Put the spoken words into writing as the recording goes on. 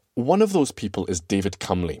One of those people is David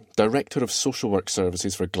Cumley, Director of Social Work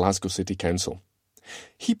Services for Glasgow City Council.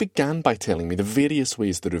 He began by telling me the various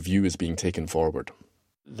ways the review is being taken forward.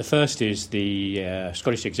 The first is the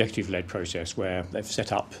Scottish Executive-led process, where they've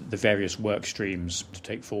set up the various work streams to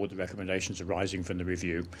take forward the recommendations arising from the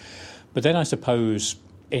review. But then I suppose,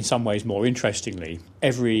 in some ways more interestingly,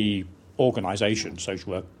 every organisation,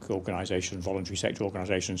 social work organisation, voluntary sector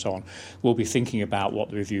organisation and so on, will be thinking about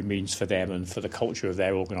what the review means for them and for the culture of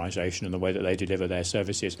their organisation and the way that they deliver their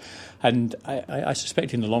services. And I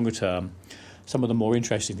suspect in the longer term, some of the more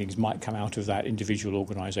interesting things might come out of that individual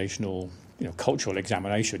organisational, cultural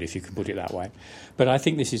examination, if you can put it that way. But I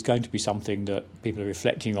think this is going to be something that people are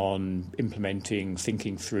reflecting on, implementing,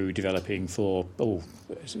 thinking through, developing for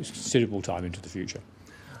considerable time into the future.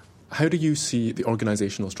 How do you see the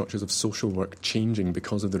organisational structures of social work changing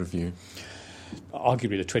because of the review?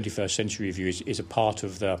 Arguably, the 21st Century Review is a part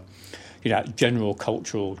of the general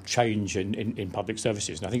cultural change in public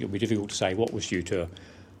services. And I think it would be difficult to say what was due to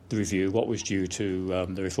the review, what was due to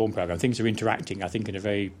the reform programme. Things are interacting, I think, in a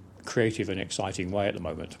very creative and exciting way at the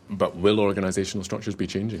moment. But will organisational structures be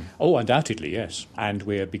changing? Oh, undoubtedly, yes. And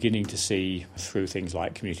we're beginning to see, through things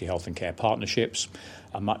like community health and care partnerships,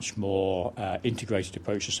 a much more integrated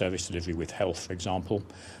approach to service delivery with health, for example.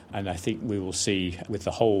 And I think we will see, with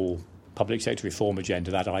the whole public sector reform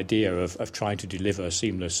agenda, that idea of trying to deliver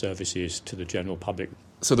seamless services to the general public.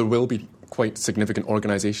 So there will be quite significant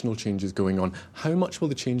organisational changes going on. How much will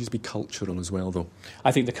the changes be cultural as well, though?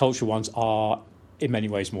 I think the cultural ones are in many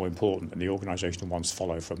ways more important, and the organisational ones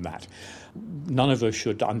follow from that. None of us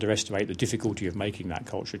should underestimate the difficulty of making that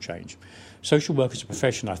culture change. Social work as a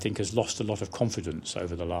profession, I think, has lost a lot of confidence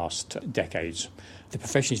over the last decades. The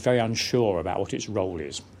profession is very unsure about what its role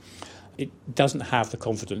is. It doesn't have the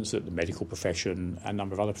confidence that the medical profession and a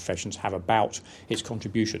number of other professions have about its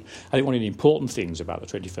contribution. I think one of the important things about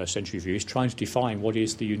the 21st Century Review is trying to define what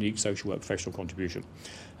is the unique social work professional contribution.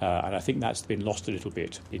 And I think that's been lost a little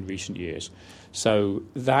bit in recent years. So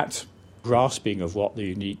that grasping of what the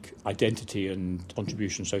unique identity and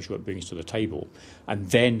contribution social work brings to the table,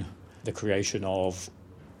 and then the creation of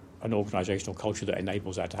an organisational culture that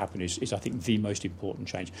enables that to happen is, I think, the most important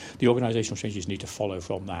change. The organisational changes need to follow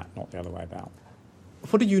from that, not the other way about.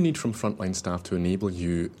 What do you need from frontline staff to enable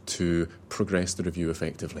you to progress the review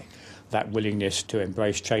effectively? That willingness to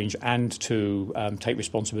embrace change and to take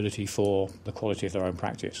responsibility for the quality of their own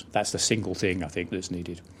practice. That's the single thing, I think, that's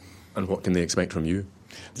needed. And what can they expect from you?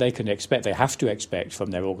 They have to expect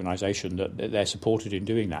from their organisation that they're supported in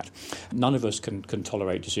doing that. None of us can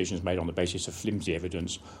tolerate decisions made on the basis of flimsy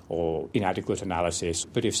evidence or inadequate analysis.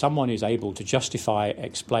 But if someone is able to justify,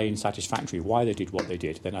 explain satisfactorily why they did what they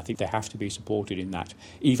did, then I think they have to be supported in that,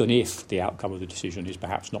 even if the outcome of the decision is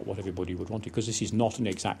perhaps not what everybody would want it, because this is not an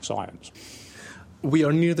exact science. We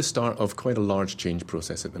are near the start of quite a large change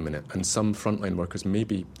process at the minute, and some frontline workers may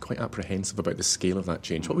be quite apprehensive about the scale of that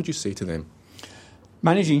change. What would you say to them?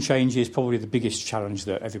 Managing change is probably the biggest challenge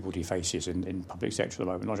that everybody faces in public sector at the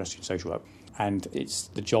moment, not just in social work. And it's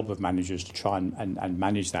the job of managers to try and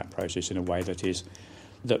manage that process in a way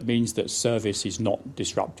that means that service is not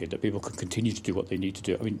disrupted, that people can continue to do what they need to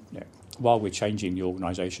do. I mean, while we're changing the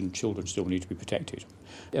organisation, children still need to be protected.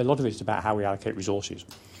 A lot of it is about how we allocate resources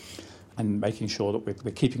and making sure that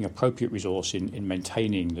we're keeping appropriate resource in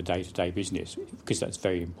maintaining the day-to-day business, because that's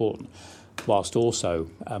very important, whilst also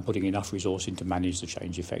putting enough resource in to manage the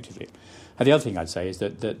change effectively. And the other thing I'd say is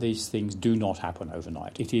that these things do not happen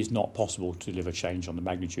overnight. It is not possible to deliver change on the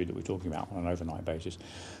magnitude that we're talking about on an overnight basis.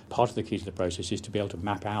 Part of the key to the process is to be able to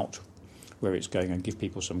map out where it's going and give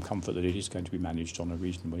people some comfort that it is going to be managed on a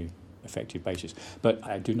reasonably effective basis. But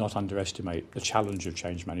I do not underestimate the challenge of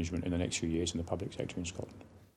change management in the next few years in the public sector in Scotland.